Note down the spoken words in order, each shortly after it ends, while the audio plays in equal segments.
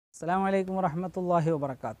അസ്സലാമു അലൈക്കും വറഹ്മത്തുള്ളാഹി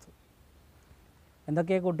വബറകാത്തു.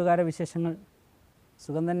 എന്തൊക്കെയാ കൂട്ടുകാരെ വിശേഷങ്ങൾ?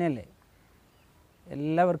 സുഖം തന്നെയല്ലേ?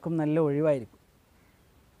 എല്ലാവർക്കും നല്ല ഒഴിവായിരിക്കും.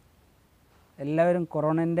 എല്ലാവരും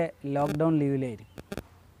കൊറോണൻ്റെ ലോക്ക്ഡൗൺ ലീവിലായിരിക്കും.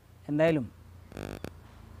 എന്തായാലും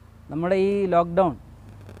നമ്മുടെ ഈ ലോക്ക്ഡൗൺ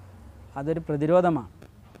അതൊരു പ്രതിരോധമാണ്.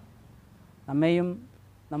 നമ്മെയും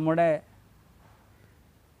നമ്മുടെ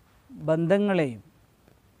ബന്ധങ്ങളെയും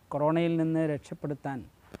കൊറോണയിൽ നിന്ന് രക്ഷപ്പെടുത്താൻ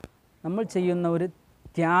നമ്മൾ ചെയ്യുന്ന ഒരു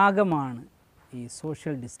ത്യാഗമാണ് ഈ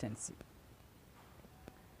സോഷ്യൽ ഡിസ്റ്റൻസിങ്.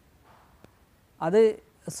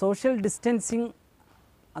 സോഷ്യൽ ഡിസ്റ്റൻസിങ്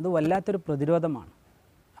അത് വല്ലാത്തൊരു പ്രതിരോധമാണ്.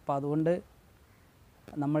 അപ്പോൾ അതുകൊണ്ട്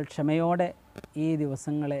നമ്മൾ ക്ഷമയോടെ ഈ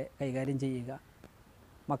ദിവസങ്ങളെ കൈകാര്യം ചെയ്യുക.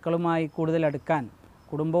 മക്കളുമായി കൂടുതൽ അടുക്കാൻ,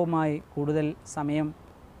 കുടുംബവുമായി കൂടുതൽ സമയം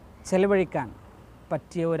ചെലവഴിക്കാൻ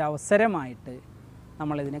പറ്റിയ ഒരു അവസരമായിട്ട്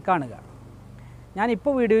നമ്മളിതിനെ കാണുക.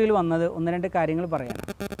 ഞാനിപ്പോൾ വീഡിയോയിൽ വന്നത് ഒന്ന് രണ്ട് കാര്യങ്ങൾ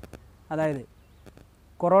പറയാനാണ്. അതായത്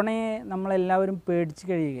കൊറോണയെ നമ്മളെല്ലാവരും പേടിച്ച്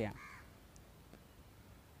കഴിയുകയാണ്.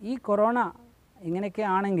 ഈ കൊറോണ ഇങ്ങനെയൊക്കെ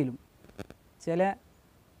ആണെങ്കിലും ചില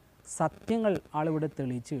സത്യങ്ങൾ ആളിവിടെ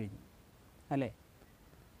തെളിയിച്ചു കഴിഞ്ഞു അല്ലേ?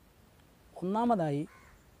 ഒന്നാമതായി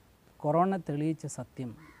കൊറോണ തെളിയിച്ച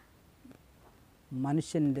സത്യം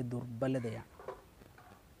മനുഷ്യൻ്റെ ദുർബലതയാണ്.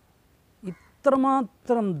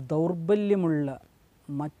 ഇത്രമാത്രം ദൗർബല്യമുള്ള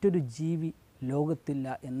മറ്റൊരു ജീവി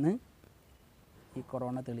ലോകത്തില്ല എന്ന് ഈ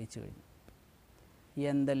കൊറോണ തെളിയിച്ചു കഴിഞ്ഞു.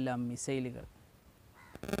 എന്തെല്ലാം മിസൈലുകൾ,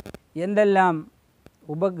 എന്തെല്ലാം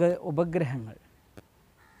ഉപഗ്രഹങ്ങൾ,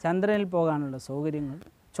 ചന്ദ്രനിൽ പോകാനുള്ള സൗകര്യങ്ങൾ,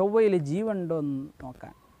 ചൊവ്വയിൽ ജീവനുണ്ടോ എന്ന്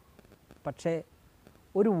നോക്കാൻ. പക്ഷേ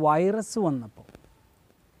ഒരു വൈറസ് വന്നപ്പോൾ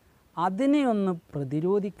അതിനെ ഒന്ന്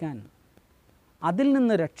പ്രതിരോധിക്കാൻ, അതിൽ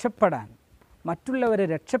നിന്ന് രക്ഷപ്പെടാൻ, മറ്റുള്ളവരെ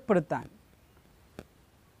രക്ഷപ്പെടുത്താൻ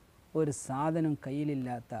ഒരു സാധനം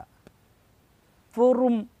കയ്യിലില്ലാത്ത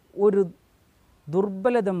വെറും ഒരു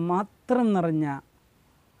ദുർബലത മാത്രം നിറഞ്ഞ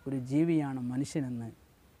ഒരു ജീവിയാണ് മനുഷ്യനെന്ന്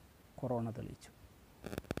കൊറോണ തെളിയിച്ചു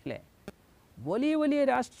അല്ലേ? വലിയ വലിയ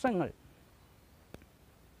രാഷ്ട്രങ്ങൾ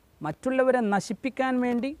മറ്റുള്ളവരെ നശിപ്പിക്കാൻ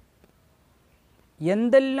വേണ്ടി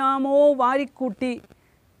എന്തെല്ലാമോ വാരിക്കൂട്ടി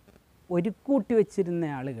ഒരുക്കൂട്ടി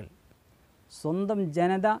വച്ചിരുന്ന ആളുകൾ സ്വന്തം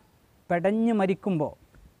ജനത പെടഞ്ഞു മരിക്കുമ്പോൾ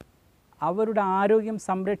അവരുടെ ആരോഗ്യം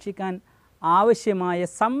സംരക്ഷിക്കാൻ ആവശ്യമായ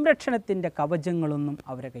സംരക്ഷണത്തിൻ്റെ കവചങ്ങളൊന്നും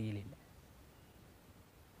അവരുടെ കയ്യിലില്ല.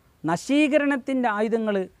 നശീകരണത്തിൻ്റെ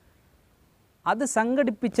ആയുധങ്ങൾ അത്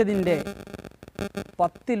സംഘടിപ്പിച്ചതിൻ്റെ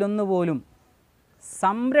 10% പോലും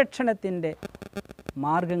സംരക്ഷണത്തിൻ്റെ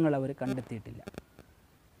മാർഗങ്ങൾ അവർ കണ്ടെത്തിയിട്ടില്ല.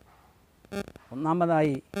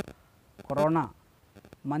 ഒന്നാമതായി കൊറോണ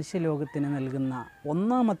മനുഷ്യലോകത്തിന് നൽകുന്ന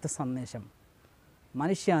ഒന്നാമത്തെ സന്ദേശം,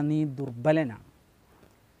 മനുഷ്യ നീ ദുർബലനാണ്.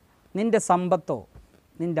 നിൻ്റെ സമ്പത്തോ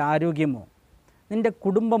നിൻ്റെ ആരോഗ്യമോ നിൻ്റെ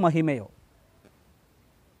കുടുംബമഹിമയോ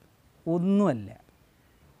ഒന്നുമല്ല.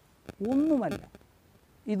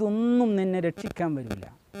 ഇതൊന്നും നിന്നെ രക്ഷിക്കാൻ വരില്ല.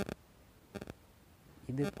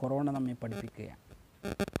 ഇത് കൊറോണ നമ്മെ പഠിപ്പിക്കുകയാണ്.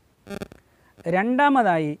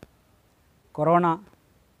 രണ്ടാമതായി കൊറോണ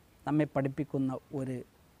നമ്മെ പഠിപ്പിക്കുന്ന ഒരു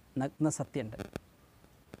നഗ്ന സത്യമുണ്ട്.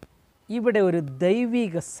 ഇവിടെ ഒരു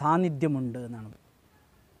ദൈവിക സാന്നിധ്യമുണ്ട് എന്നാണ്.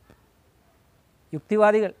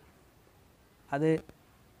 യുക്തിവാദികൾ അത്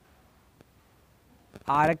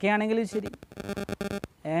ആരൊക്കെയാണെങ്കിലും ശരി,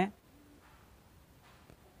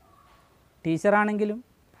 ടീച്ചറാണെങ്കിലും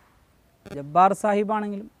ജബ്ബാർ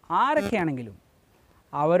സാഹിബാണെങ്കിലും ആരൊക്കെയാണെങ്കിലും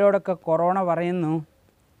അവരോടൊക്കെ കൊറോണ പറയുന്നു,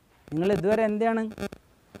 നിങ്ങൾ ഇതുവരെ എന്താണ്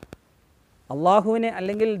അള്ളാഹുവിനെ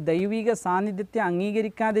അല്ലെങ്കിൽ ദൈവിക സാന്നിധ്യത്തെ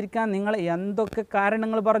അംഗീകരിക്കാതിരിക്കാൻ നിങ്ങൾ എന്തൊക്കെ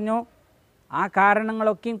കാരണങ്ങൾ പറഞ്ഞോ ആ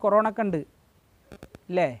കാരണങ്ങളൊക്കെയും കൊറോണക്കുണ്ട്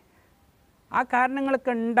അല്ലേ? ആ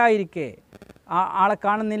കാരണങ്ങളൊക്കെ ഉണ്ടായിരിക്കെ ആ ആളെ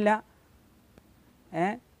കാണുന്നില്ല,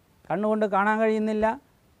 കണ്ണുകൊണ്ട് കാണാൻ കഴിയുന്നില്ല.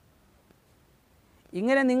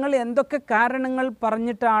 ഇങ്ങനെ നിങ്ങൾ എന്തൊക്കെ കാരണങ്ങൾ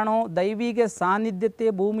പറഞ്ഞിട്ടാണോ ദൈവിക സാന്നിധ്യത്തെ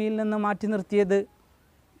ഭൂമിയിൽ നിന്ന് മാറ്റി നിർത്തിയത്,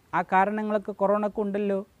 ആ കാരണങ്ങളൊക്കെ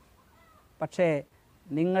കൊറോണക്കുണ്ടല്ലോ. പക്ഷേ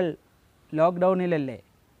നിങ്ങൾ ലോക്ക്ഡൗണിലല്ലേ,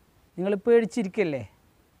 നിങ്ങൾ പേടിച്ചിരിക്കല്ലേ?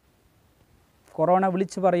 കൊറോണ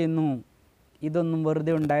വിളിച്ചു പറയുന്നു, ഇതൊന്നും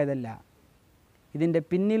വെറുതെ ഉണ്ടായതല്ല, ഇതിൻ്റെ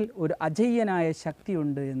പിന്നിൽ ഒരു അജയ്യനായ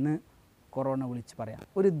ശക്തിയുണ്ട് എന്ന് കൊറോണ വിളിച്ച് പറയാം.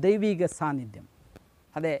 ഒരു ദൈവിക സാന്നിധ്യം.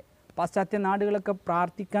 അതെ, പാശ്ചാത്യ നാടുകളൊക്കെ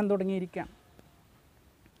പ്രാർത്ഥിക്കാൻ തുടങ്ങിയിരിക്കാം.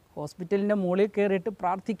 ഹോസ്പിറ്റലിൻ്റെ മുകളിൽ കയറിയിട്ട്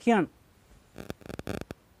പ്രാർത്ഥിക്കുകയാണ്.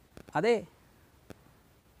 അതെ,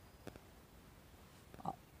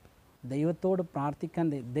 ദൈവത്തോട് പ്രാർത്ഥിക്കാൻ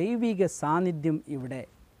ദൈവിക സാന്നിധ്യം ഇവിടെ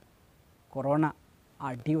കൊറോണ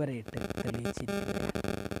അടിവരയിട്ട്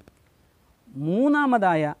തെളിയിച്ചിരിക്കുകയാണ്.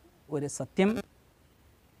 മൂന്നാമതായ ഒരു സത്യം,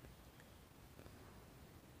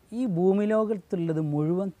 ഈ ഭൂമിലോകത്തുള്ളത്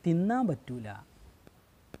മുഴുവൻ തിന്നാൻ പറ്റൂല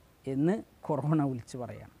എന്ന് കൊറോണ വിളിച്ച്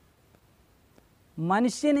പറയാം.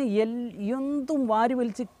 മനുഷ്യന് എന്തും വാരി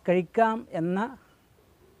വലിച്ച് കഴിക്കാം എന്ന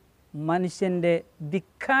മനുഷ്യൻ്റെ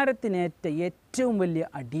ധിക്കാരത്തിനേറ്റ ഏറ്റവും വലിയ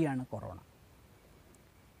അടിയാണ് കൊറോണ.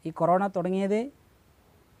 ഈ കൊറോണ തുടങ്ങിയത്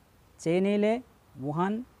ചൈനയിലെ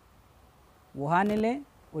വുഹാനിലെ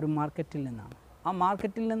ഒരു മാർക്കറ്റിൽ നിന്നാണ്. ആ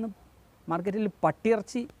മാർക്കറ്റിൽ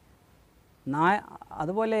പട്ടിയിറച്ചി,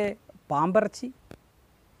 അതുപോലെ പാമ്പിറച്ചി,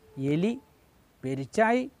 എലി,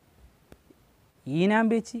 പെരിച്ചായി,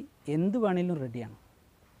 ഈനാമ്പേച്ചി എന്ത് വേണേലും റെഡിയാണ്.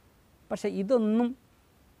 പക്ഷേ ഇതൊന്നും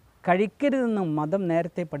കഴിക്കരുതെന്ന് മതം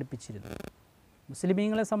നേരത്തെ പഠിപ്പിച്ചിരുന്നു.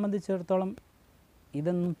 മുസ്ലിമീങ്ങളെ സംബന്ധിച്ചിടത്തോളം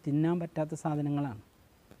ഇതൊന്നും തിന്നാൻ പറ്റാത്ത സാധനങ്ങളാണ്.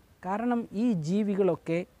 കാരണം ഈ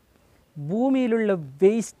ജീവികളൊക്കെ ഭൂമിയിലുള്ള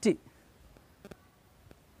വേസ്റ്റ്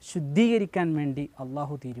ശുദ്ധീകരിക്കാൻ വേണ്ടി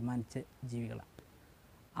അള്ളാഹു തീരുമാനിച്ച ജീവികളാണ്.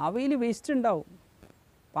 അവയിൽ വേസ്റ്റ് ഉണ്ടാവും.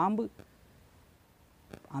 പാമ്പ്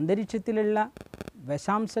അന്തരീക്ഷത്തിലുള്ള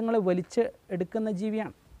വിഷാംശങ്ങൾ വലിച്ച് എടുക്കുന്ന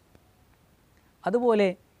ജീവിയാണ്. അതുപോലെ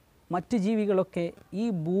മറ്റു ജീവികളൊക്കെ ഈ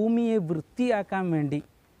ഭൂമിയെ വൃത്തിയാക്കാൻ വേണ്ടി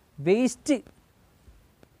വേസ്റ്റ്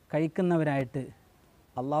കഴിക്കുന്നവരായിട്ട്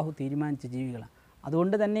അള്ളാഹു തീരുമാനിച്ച ജീവികളാണ്.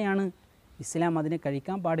 അതുകൊണ്ട് തന്നെയാണ് ഇസ്ലാം അതിനെ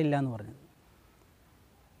കഴിക്കാൻ പാടില്ല എന്ന് പറഞ്ഞത്.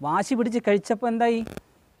 വാശി പിടിച്ച് കഴിച്ചപ്പോൾ എന്തായി?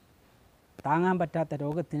 താങ്ങാൻ പറ്റാത്ത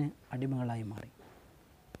രോഗത്തിന് അടിമകളായി മാറി.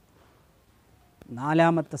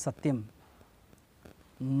 നാലാമത്തെ സത്യം,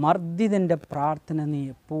 മർദ്ദിതൻ്റെ പ്രാർത്ഥന നീ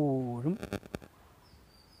എപ്പോഴും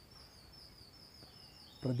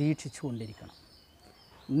പ്രതീക്ഷിച്ചു കൊണ്ടിരിക്കണം.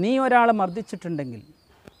 നീ ഒരാളെ മർദ്ദിച്ചിട്ടുണ്ടെങ്കിൽ,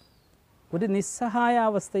 ഒരു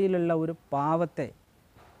നിസ്സഹായാവസ്ഥയിലുള്ള ഒരു പാവത്തെ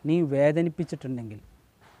നീ വേദനിപ്പിച്ചിട്ടുണ്ടെങ്കിൽ,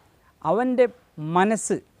 അവൻ്റെ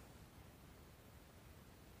മനസ്സ്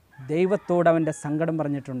ദൈവത്തോട് അവൻ്റെ സങ്കടം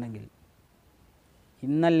പറഞ്ഞിട്ടുണ്ടെങ്കിൽ,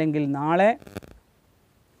 ഇന്നല്ലെങ്കിൽ നാളെ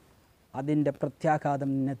അതിൻ്റെ പ്രത്യാഘാതം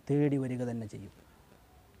നിന്നെ തേടി വരിക തന്നെ ചെയ്യും.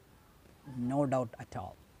 No doubt at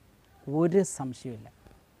all. ഒരു സംശയമില്ല.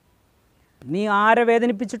 നീ ആരെ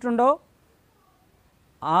വേദനിപ്പിച്ചിട്ടുണ്ടോ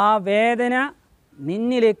ആ വേദന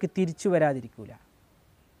നിന്നിലേക്ക് തിരിച്ചു വരാതിരിക്കില്ല.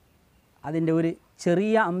 അതിൻ്റെ ഒരു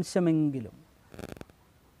ചെറിയ അംശമെങ്കിലും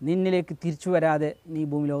നിന്നിലേക്ക് തിരിച്ചു വരാതെ നീ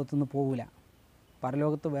ഭൂമി ലോകത്തുനിന്ന് പോകില്ല.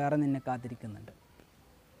 പരലോകത്ത് വേറെ നിന്നെ കാത്തിരിക്കുന്നുണ്ട്.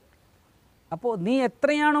 അപ്പോൾ നീ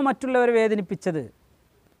എത്രയാണോ മറ്റുള്ളവരെ വേദനിപ്പിച്ചത്,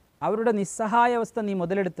 അവരുടെ നിസ്സഹായ അവസ്ഥ നീ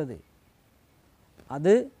മുതലെടുത്തത്,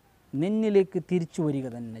 അത് നിന്നിലേക്ക് തിരിച്ചു വരിക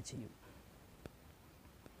തന്നെ ചെയ്യും.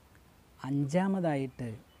 അഞ്ചാമതായിട്ട്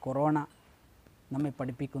കൊറോണ നമ്മെ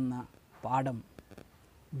പഠിപ്പിക്കുന്ന പാഠം,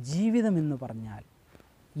 ജീവിതമെന്ന് പറഞ്ഞാൽ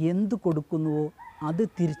എന്തു കൊടുക്കുന്നുവോ അത്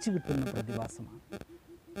തിരിച്ചു കിട്ടുന്ന പ്രതിഭാസമാണ്.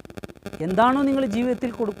 എന്താണോ നിങ്ങൾ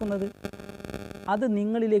ജീവിതത്തിൽ കൊടുക്കുന്നത് അത്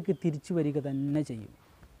നിങ്ങളിലേക്ക് തിരിച്ചു വരിക തന്നെ ചെയ്യും.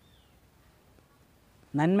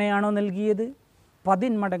 നന്മയാണോ നൽകിയത്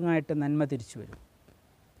 10 മടങ്ങായിട്ട് നന്മ തിരിച്ചു വരും.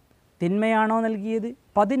 തിന്മയാണോ നൽകിയത്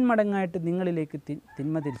 10 മടങ്ങായിട്ട് നിങ്ങളിലേക്ക്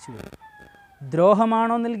തിന്മ തിരിച്ചു വരും.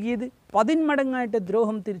 ദ്രോഹമാണോ നൽകിയത് 10 മടങ്ങായിട്ട്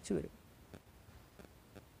ദ്രോഹം തിരിച്ചു വരും.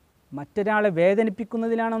 മറ്റൊരാളെ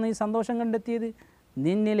വേദനിപ്പിക്കുന്നതിലാണോ നീ സന്തോഷം കണ്ടെത്തിയത്,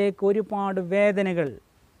 നിന്നിലേക്ക് ഒരുപാട് വേദനകൾ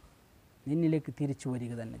നിന്നിലേക്ക് തിരിച്ചു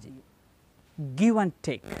വരിക തന്നെ ചെയ്യും. Give and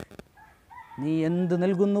take. നീ എന്ത്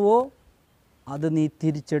നൽകുന്നുവോ അത് നീ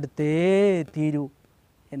തിരിച്ചെടുത്തേ തീരൂ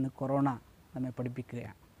എന്ന് കൊറോണ നമ്മെ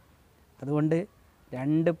പഠിപ്പിക്കുകയാണ്. അതുകൊണ്ട്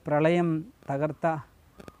 2 പ്രളയം തകർത്ത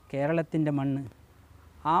കേരളത്തിൻ്റെ മണ്ണ്,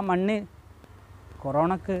 ആ മണ്ണ്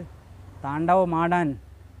കൊറോണക്ക് താണ്ഡവമാടാൻ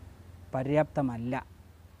പര്യാപ്തമല്ല.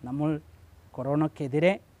 നമ്മൾ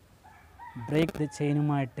കൊറോണക്കെതിരെ ബ്രേക്ക് ദ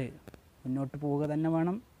ചെയിനുമായിട്ട് മുന്നോട്ട് പോവുക തന്നെ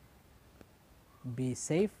വേണം. Be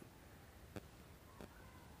safe,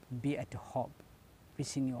 B at home.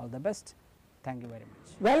 Wishing you all the best. Thank you very much.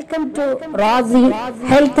 Welcome to Razi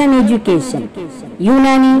Health and Education,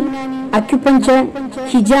 Unani, Acupuncture,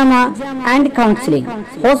 Hijama and Counseling,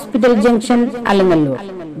 Hospital Junction, Alangalur,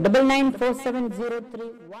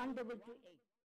 994703 122.